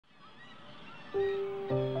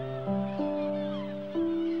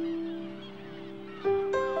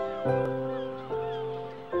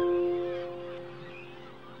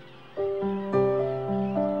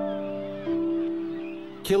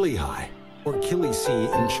Qilihai, or Qili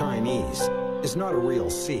Sea in Chinese, is not a real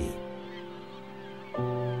sea.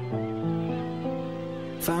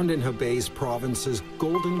 Found in Hebei Province's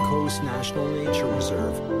Golden Coast National Nature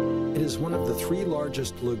Reserve, it is one of the 3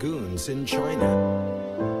 largest lagoons in China.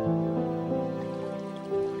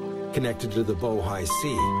 Connected to the Bohai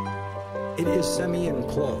Sea, it is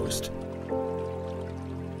semi-enclosed.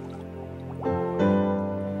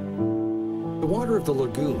 The water of the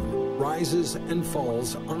lagoon rises and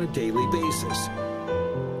falls on a daily basis.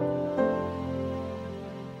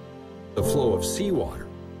 The flow of seawater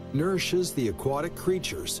nourishes the aquatic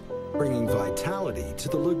creatures, bringing vitality to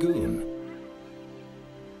the lagoon.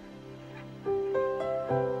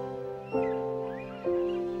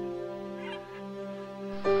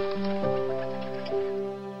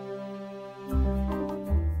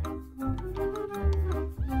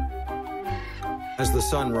 As the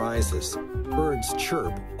sun rises, birds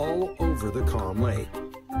chirp all over the calm lake.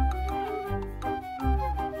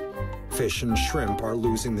 Fish and shrimp are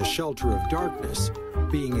losing the shelter of darkness,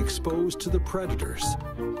 being exposed to the predators.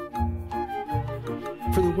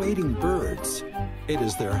 For the waiting birds, it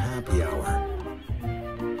is their happy hour.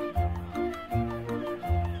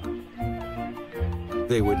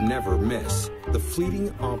 They would never miss the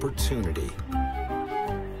fleeting opportunity.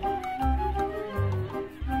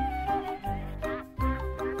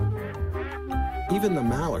 Even the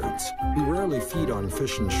mallards, who rarely feed on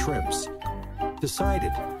fish and shrimps,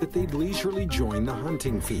 decided that they'd leisurely join the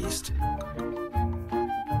hunting feast.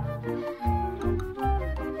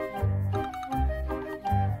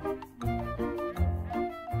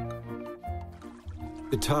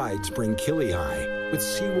 The tides bring Qilihai with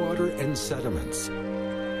seawater and sediments.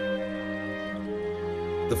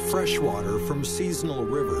 The fresh water from seasonal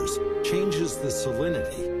rivers changes the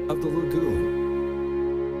salinity of the lagoon.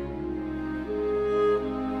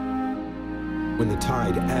 When the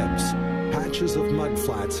tide ebbs, patches of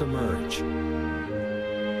mudflats emerge.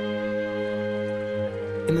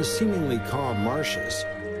 In the seemingly calm marshes,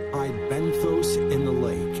 hide benthos in the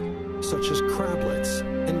lake, such as crablets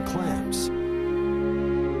and clams.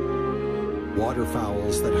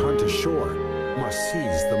 Waterfowls that hunt ashore must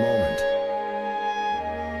seize the moment.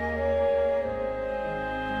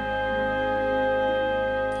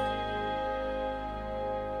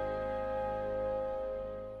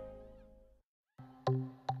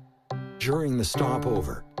 During the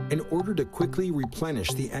stopover, in order to quickly replenish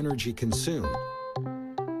the energy consumed,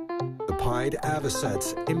 the pied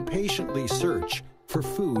avocets impatiently search for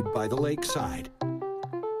food by the lakeside.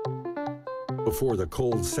 Before the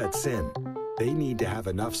cold sets in, they need to have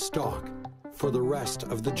enough stock for the rest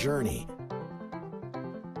of the journey.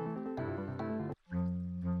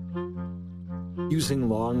 Using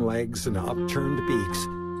long legs and upturned beaks,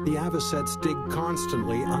 the avocets dig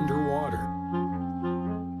constantly underwater.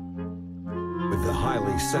 With the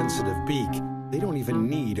highly sensitive beak, they don't even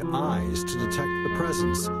need eyes to detect the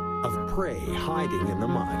presence of prey hiding in the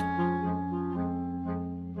mud.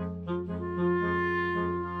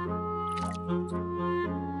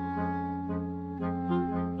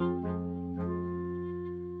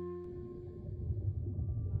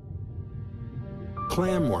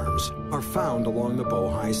 Clamworms are found along the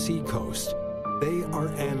Bohai Sea coast. They are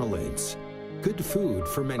annelids, good food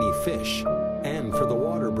for many fish and for the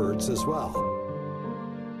water birds as well.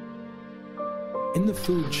 In the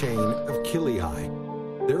food chain of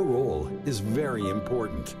Qilihai, their role is very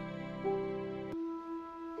important.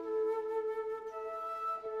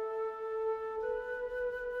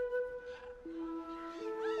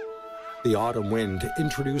 The autumn wind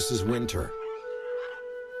introduces winter.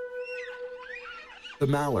 The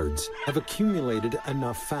mallards have accumulated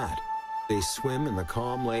enough fat. They swim in the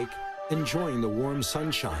calm lake, enjoying the warm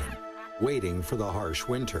sunshine, waiting for the harsh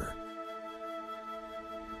winter.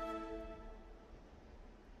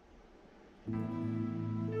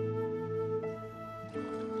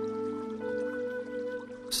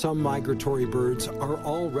 Some migratory birds are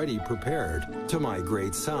already prepared to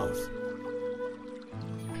migrate south.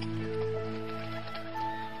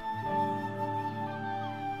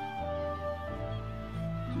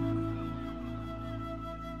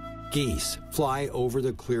 Geese fly over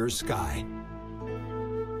the clear sky.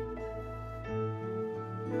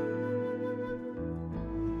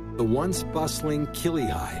 The once bustling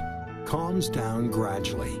Qilihai calms down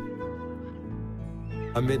gradually.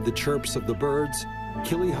 Amid the chirps of the birds,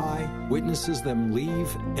 Qilihai witnesses them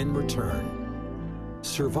leave and return,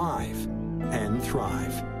 survive and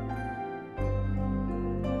thrive.